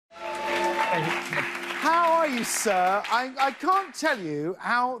How are you, sir? I can't tell you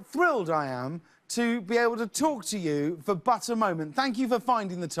how thrilled I am to be able to talk to you for but a moment. Thank you for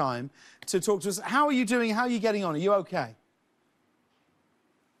finding the time to talk to us. How are you doing? How are you getting on? Are you okay?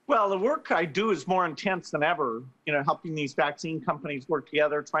 Well, the work I do is more intense than ever, you know, helping these vaccine companies work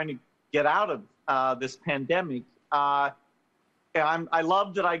together, trying to get out of this pandemic. I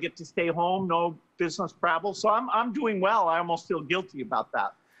love that I get to stay home, no business travel, so I'm doing well. I almost feel guilty about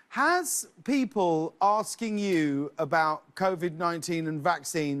that. Has people asking you about COVID-19 and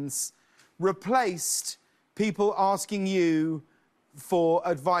vaccines replaced people asking you for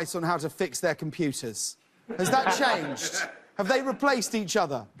advice on how to fix their computers? Has that changed? Have they replaced each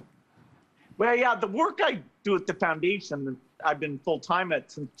other? Well, yeah, the work I do at the foundation, I've been full-time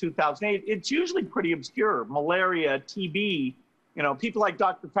at since 2008, it's usually pretty obscure. Malaria, TB, you know, people like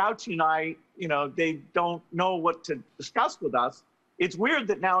Dr. Fauci and I, you know, they don't know what to discuss with us. It's weird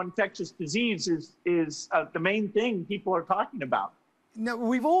that now infectious disease is the main thing people are talking about. No,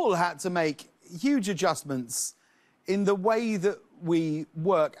 we've all had to make huge adjustments in the way that we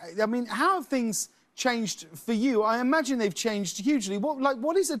work. I mean, how have things changed for you? I imagine they've changed hugely.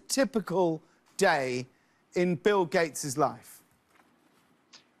 What is a typical day in Bill Gates's life?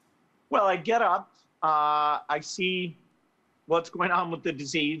 Well, I get up, I see what's going on with the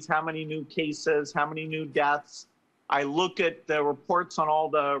disease, how many new cases, how many new deaths. I look at the reports on all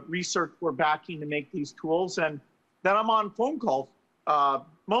the research we're backing to make these tools, and then I'm on phone calls,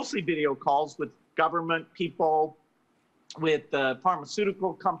 mostly video calls with government people, with the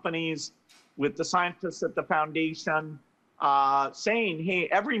pharmaceutical companies, with the scientists at the foundation, saying, hey,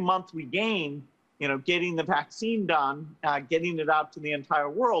 every month we gain, you know, getting the vaccine done, getting it out to the entire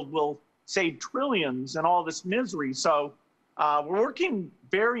world will save trillions and all this misery. So we're working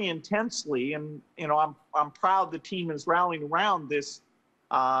very intensely, and you know, I'm proud the team is rallying around this,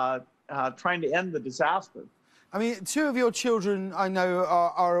 trying to end the disaster. I mean, two of your children, I know,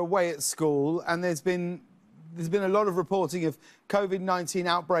 are away at school, and there's been a lot of reporting of COVID-19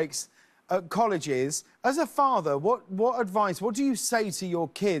 outbreaks at colleges. As a father, what advice, what do you say to your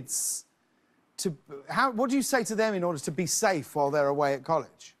kids? What do you say to them in order to be safe while they're away at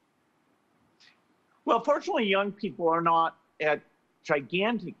college? Well, fortunately, young people are not at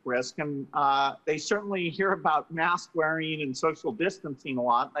gigantic risk, and they certainly hear about mask wearing and social distancing a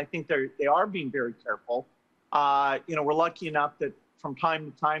lot. I think they are being very careful. You know, we're lucky enough that from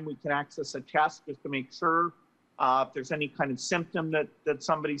time to time we can access a test just to make sure if there's any kind of symptom that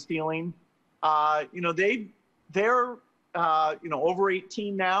somebody's feeling. You know, they're you know, over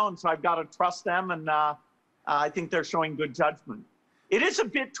 18 now, and so I've got to trust them, and I think they're showing good judgment. It is a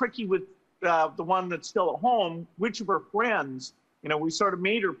bit tricky with the one that's still at home. Which of her friends, you know, we sort of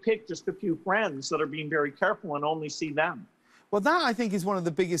made her pick just a few friends that are being very careful and only see them. Well, that, I think, is one of the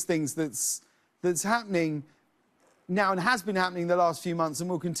biggest things that's happening now and has been happening the last few months and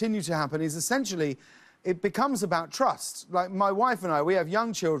will continue to happen, is essentially it becomes about trust. Like, my wife and I, we have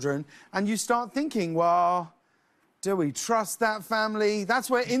young children, and you start thinking, well, do we trust that family? That's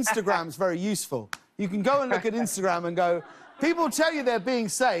where Instagram's very useful. You can go and look at Instagram and go, people tell you they're being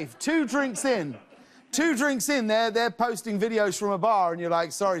safe. 2 drinks in, they're posting videos from a bar, and you're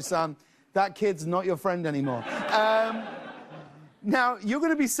like, sorry, son, that kid's not your friend anymore. Now, you're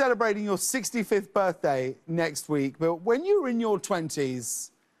going to be celebrating your 65th birthday next week, but when you were in your 20s,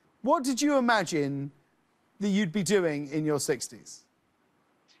 what did you imagine that you'd be doing in your 60s?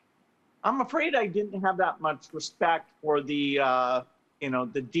 I'm afraid I didn't have that much respect for the, you know,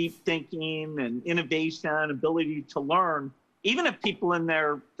 the deep thinking and innovation, ability to learn, even if people in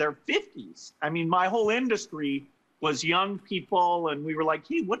their 50s. I mean, my whole industry was young people, and we were like,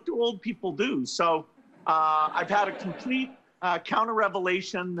 hey, what do old people do? So I've had a complete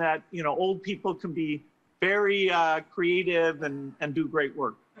counter-revelation that, you know, old people can be very creative and do great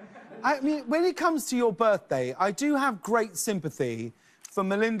work. I mean, when it comes to your birthday, I do have great sympathy for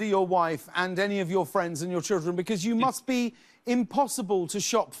Melinda, your wife, and any of your friends and your children, because you must be impossible to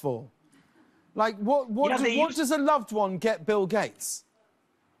shop for. Like, what does a loved one get Bill Gates?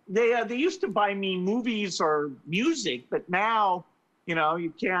 They used to buy me movies or music, but now, you know, you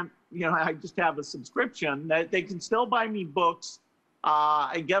can't, you know, I just have a subscription. They can still buy me books.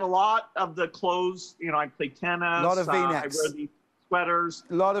 I get a lot of the clothes, you know, I play tennis. A lot of V-necks. I wear these sweaters.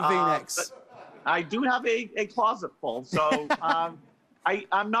 A lot of V-necks. I do have a closet full, so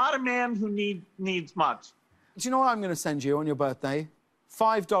I'm not a man who needs much. Do you know what I'm going to send you on your birthday?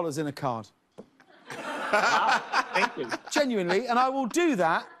 $5 in a card. Wow, thank you. Genuinely, and I will do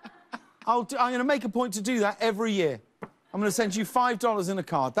that. I'm going to make a point to do that every year. I'm going to send you $5 in a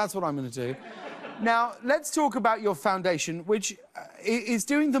card. That's what I'm going to do. Now, let's talk about your foundation, which is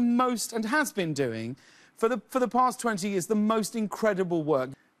doing the most, and has been doing, for the past 20 years, the most incredible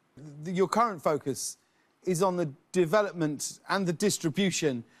work. Your current focus is on the development and the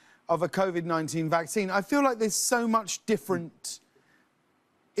distribution of a COVID-19 vaccine. I feel like there's so much different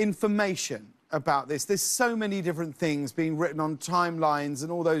information about this. There's so many different things being written on timelines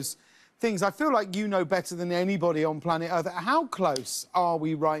and all those things. I feel like you know better than anybody on planet Earth. How close are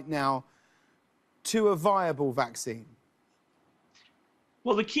we right now to a viable vaccine?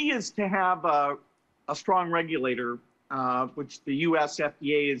 Well, the key is to have a strong regulator, which the US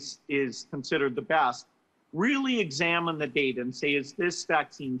FDA is considered the best, really examine the data and say, is this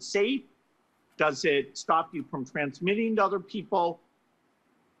vaccine safe? Does it stop you from transmitting to other people?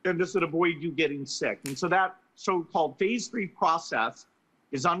 And does it avoid you getting sick? And so that so-called phase 3 process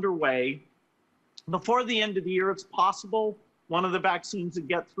is underway. Before the end of the year, it's possible one of the vaccines would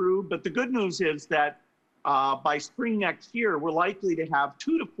get through. But the good news is that by spring next year, we're likely to have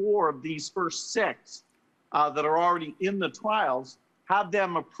 2 to 4 of these first 6 that are already in the trials, have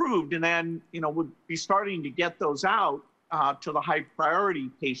them approved, and then, you know, we'll be starting to get those out to the high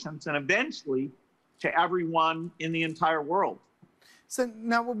priority patients and eventually to everyone in the entire world. So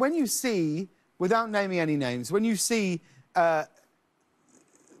now, when you see, without naming any names, when you see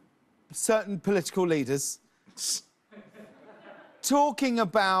certain political leaders talking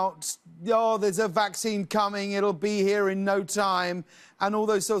about, oh, there's a vaccine coming, it'll be here in no time, and all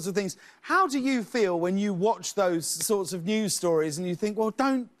those sorts of things, how do you feel when you watch those sorts of news stories and you think, well,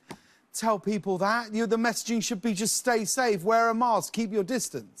 don't tell people that. The messaging should be just stay safe, wear a mask, keep your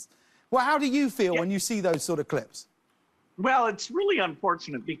distance. Well, how do you feel when you see those sort of clips? Well, it's really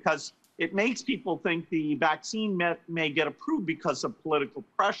unfortunate because it makes people think the vaccine may get approved because of political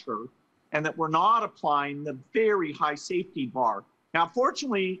pressure and that we're not applying the very high safety bar. Now,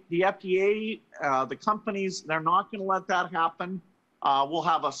 fortunately, the FDA, the companies, they're not going to let that happen. We'll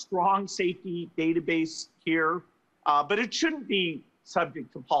have a strong safety database here, but it shouldn't be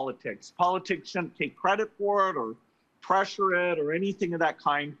subject to politics. Politics shouldn't take credit for it or pressure it or anything of that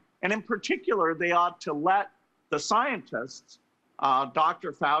kind. And in particular, they ought to let the scientists,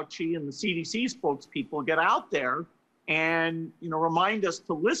 Dr. Fauci and the CDC spokespeople, get out there and, you know, remind us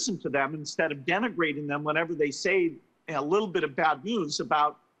to listen to them instead of denigrating them whenever they say a little bit of bad news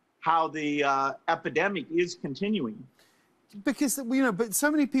about how the epidemic is continuing. Because, you know, but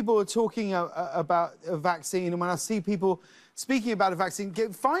so many people are talking about a vaccine, and when I see people speaking about a vaccine,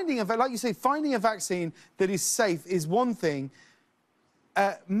 like you say, finding a vaccine that is safe is one thing.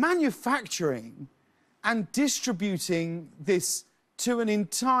 Manufacturing and distributing this to an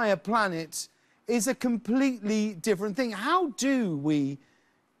entire planet is a completely different thing. How do we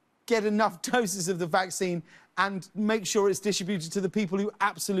get enough doses of the vaccine and make sure it's distributed to the people who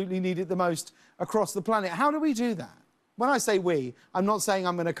absolutely need it the most across the planet? How do we do that? When I say we, I'm not saying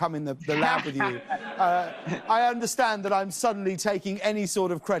I'm going to come in the lab with you. I understand that I'm suddenly taking any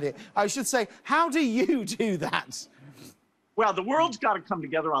sort of credit. I should say, how do you do that? Well, the world's got to come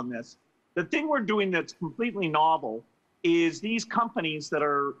together on this. The thing we're doing that's completely novel is these companies that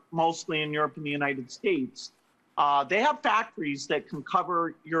are mostly in Europe and the United States, they have factories that can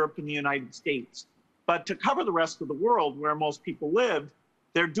cover Europe and the United States. But to cover the rest of the world where most people live,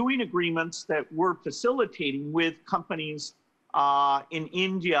 they're doing agreements that we're facilitating with companies in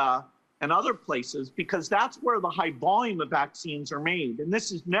India and other places, because that's where the high volume of vaccines are made. And this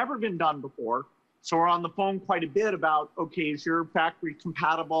has never been done before. So we're on the phone quite a bit about, okay, is your factory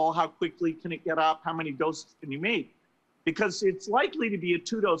compatible? How quickly can it get up? How many doses can you make? Because it's likely to be a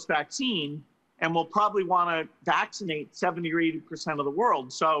 2-dose vaccine, and we'll probably want to vaccinate 70 or 80% of the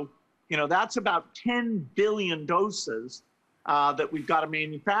world. So, you know, that's about 10 billion doses that we've got to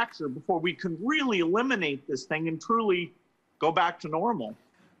manufacture before we can really eliminate this thing and truly go back to normal.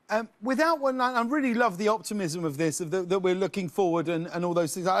 Without one, I really love the optimism of this, that we're looking forward and all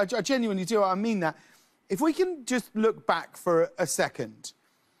those things. I genuinely do. I mean that. If we can just look back for a second,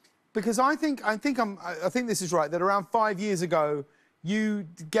 because I think this is right, that around 5 years ago, you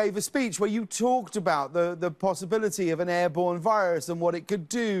gave a speech where you talked about the possibility of an airborne virus and what it could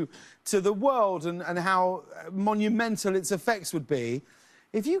do to the world and how monumental its effects would be.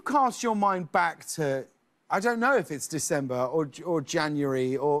 If you cast your mind back to, I don't know if it's December or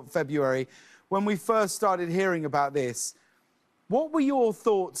January or February, when we first started hearing about this, what were your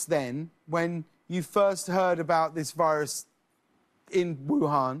thoughts then when you first heard about this virus in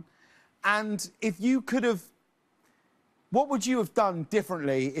Wuhan? And if you could have, what would you have done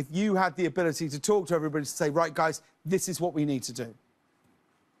differently if you had the ability to talk to everybody to say, right, guys, this is what we need to do?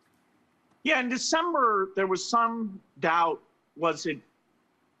 Yeah, in December, there was some doubt, was it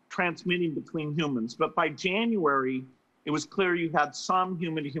transmitting between humans. But by January, it was clear you had some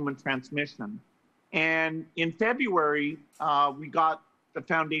human-to-human transmission. And in February, we got the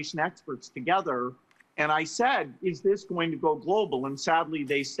foundation experts together, and I said, is this going to go global? And sadly,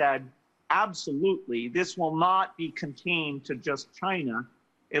 they said, absolutely. This will not be contained to just China.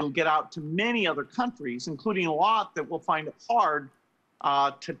 It'll get out to many other countries, including a lot that will find it hard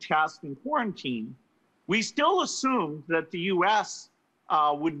to test and quarantine. We still assumed that the US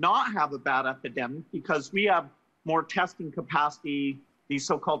would not have a bad epidemic because we have more testing capacity, these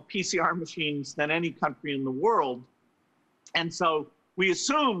so-called PCR machines, than any country in the world. And so we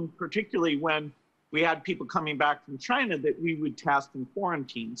assumed, particularly when we had people coming back from China, that we would test and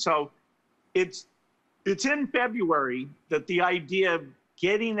quarantine. So it's in February that the idea of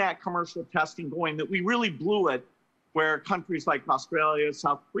getting that commercial testing going, that we really blew it, where countries like Australia,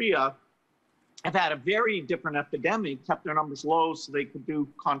 South Korea have had a very different epidemic, kept their numbers low so they could do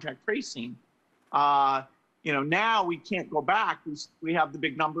contact tracing. Now we can't go back. We have the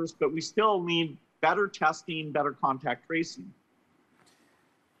big numbers, but we still need better testing, better contact tracing.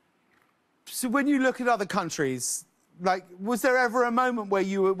 So when you look at other countries, like, was there ever a moment where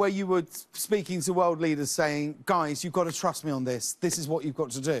you were speaking to world leaders saying, guys, you've got to trust me on this. This is what you've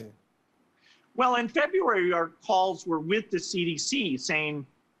got to do? Well, in February, our calls were with the CDC saying,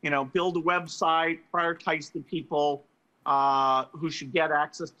 build a website, prioritize the people who should get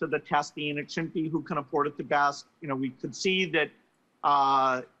access to the testing. It shouldn't be who can afford it the best. We could see that,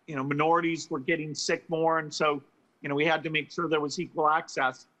 minorities were getting sick more. And so, we had to make sure there was equal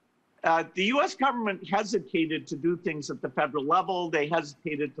access. The U.S. government hesitated to do things at the federal level. They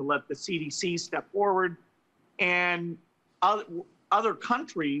hesitated to let the CDC step forward. And other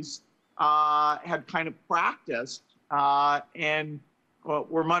countries had kind of practiced and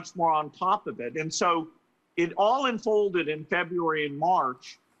were much more on top of it. And so it all unfolded in February and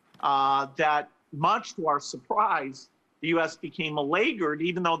March that, much to our surprise, the U.S. became a laggard,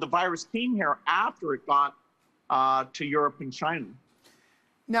 even though the virus came here after it got to Europe and China.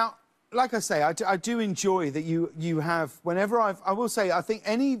 Now, like I say, I do enjoy that you have, whenever I will say, I think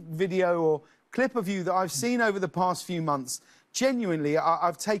any video or clip of you that I've seen over the past few months, genuinely,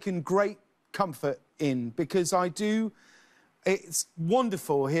 I've taken great comfort in, because it's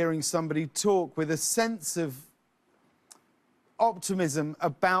wonderful hearing somebody talk with a sense of optimism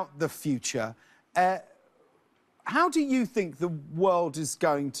about the future. How do you think the world is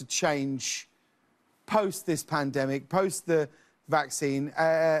going to change post this pandemic, post the vaccine,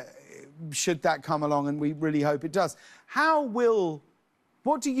 should that come along, and we really hope it does?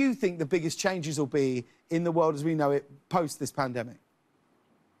 What do you think the biggest changes will be in the world as we know it post this pandemic?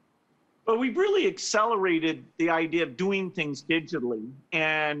 Well, we've really accelerated the idea of doing things digitally.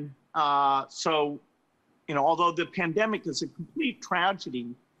 And so, although the pandemic is a complete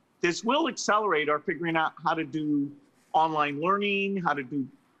tragedy, this will accelerate our figuring out how to do online learning, how to do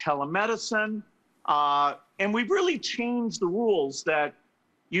telemedicine. And we've really changed the rules that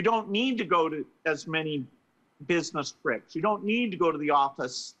you don't need to go to as many business trips. You don't need to go to the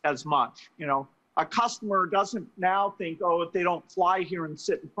office as much. A customer doesn't now think, oh, if they don't fly here and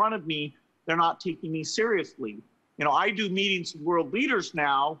sit in front of me, they're not taking me seriously. I do meetings with world leaders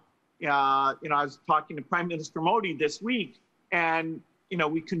now. I was talking to Prime Minister Modi this week, and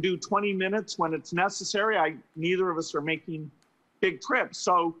we can do 20 minutes when it's necessary. Neither of us are making big trips.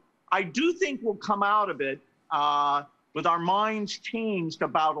 So I do think we'll come out of it with our minds changed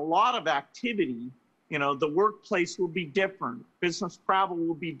about a lot of activity. The workplace will be different. Business travel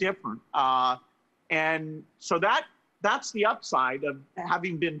will be different. And so that's the upside of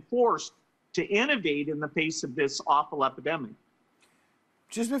having been forced to innovate in the face of this awful epidemic.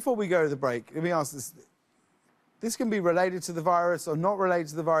 Just before we go to the break, let me ask this. This can be related to the virus or not related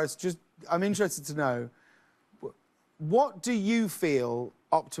to the virus. I'm interested to know, what do you feel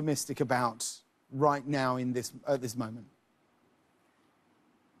optimistic about right now at this moment?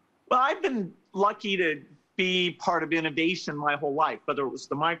 Well, I've been lucky to be part of innovation my whole life, whether it was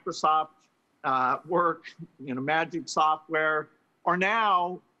the Microsoft work, Magic Software, or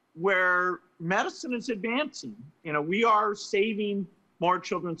now where medicine is advancing. We are saving more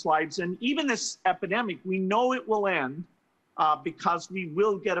children's lives. And even this epidemic, we know it will end because we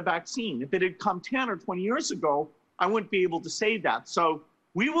will get a vaccine. If it had come 10 or 20 years ago, I wouldn't be able to say that. So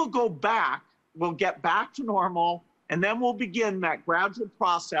we will go back, we'll get back to normal, and then we'll begin that gradual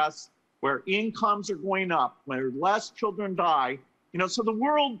process where incomes are going up, where less children die. So the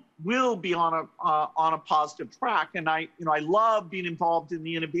world will be on a positive track. And I love being involved in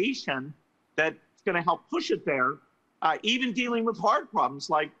the innovation that's going to help push it there, even dealing with hard problems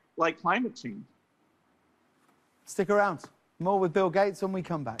like climate change. Stick around. More with Bill Gates when we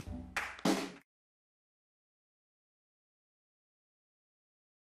come back.